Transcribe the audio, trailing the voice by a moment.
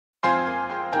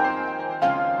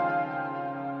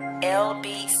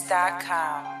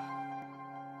LBeats.com.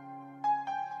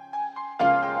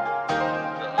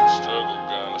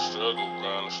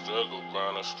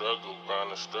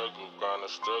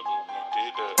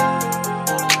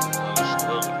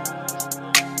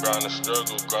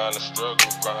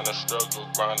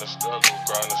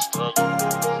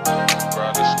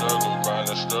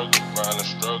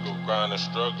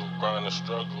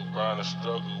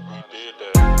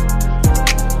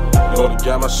 Only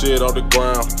got my shit off the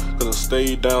ground, cause I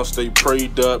stayed down, stayed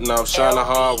prayed up, now I'm shining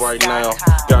hard right now.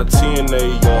 Got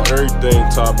TNA on everything,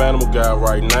 top animal guy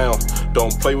right now.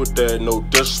 Don't play with that, no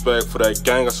disrespect for that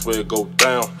gang, I swear it go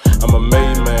down. I'm a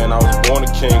made man, I was born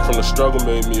a king, from the struggle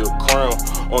made me a crown.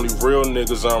 Only real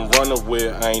niggas I'm running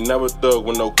with, I ain't never thug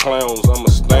with no clowns. I'ma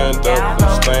stand up,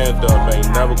 I'm stand up,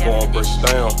 ain't never gonna break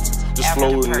down. Just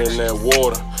floating in that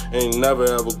water, ain't never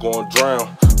ever gonna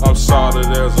drown. I'm solid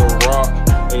as a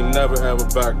rock, ain't never ever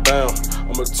back down.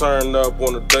 I'ma turn up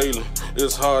on the daily,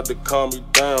 it's hard to calm me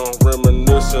down.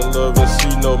 Reminiscing, love and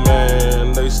see no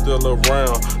man, they still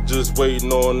around. Just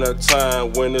waiting on that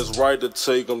time when it's right to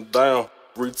take them down.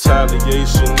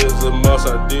 Retaliation is a must,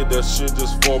 I did that shit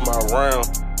just for my round.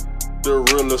 The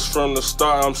realest from the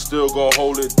start, I'm still gon'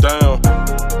 hold it down.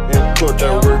 And put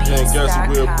that work in, guess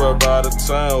we'll bub out of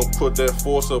town. Put that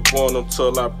force up on him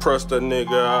till I press that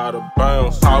nigga out of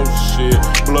bounds. House shit,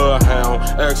 bloodhound,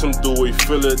 ask him do he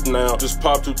feel it now. Just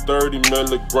popped 230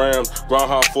 milligrams,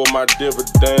 groundhog for my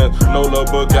dividends. No love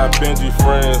but got Benji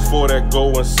friends, for that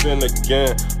go and sin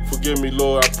again. Forgive me,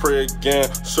 Lord, I pray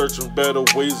again. Searching better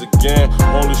ways again.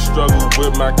 Only struggle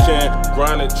with my can.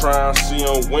 Grinding, trying to see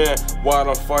him win. While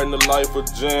I'm fighting the life of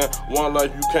Jen. One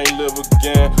life you can't live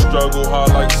again. Struggle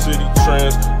hard like city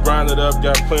trends. Grind it up,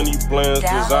 got plenty blends.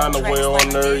 Design the way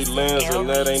on every lens. And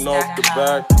that ain't off the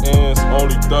back ends.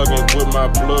 Only thugging with my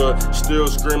blood. Still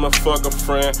screaming, fuck a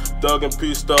friend. Thugging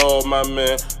peace to all my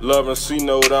men. Loving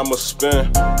C-Note, I'ma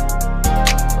spin.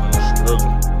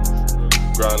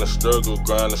 Grind and struggle,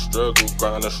 grind and struggle,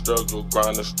 grind and struggle,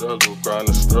 grind and struggle, grind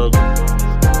and struggle.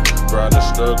 Grind and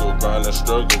struggle, grind and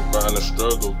struggle, grind and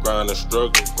struggle, grind and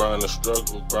struggle, grind and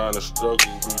struggle, grind and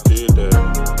struggle. We did that.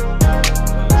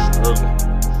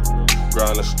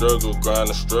 Grind and struggle, grind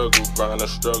and struggle, grind and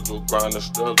struggle, grind and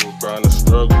struggle, grind and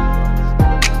struggle.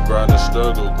 Grind and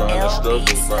struggle, grind and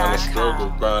struggle, grind and struggle,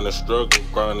 grind and struggle,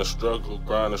 grind and struggle,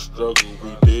 grind and struggle.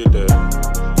 We did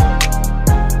that.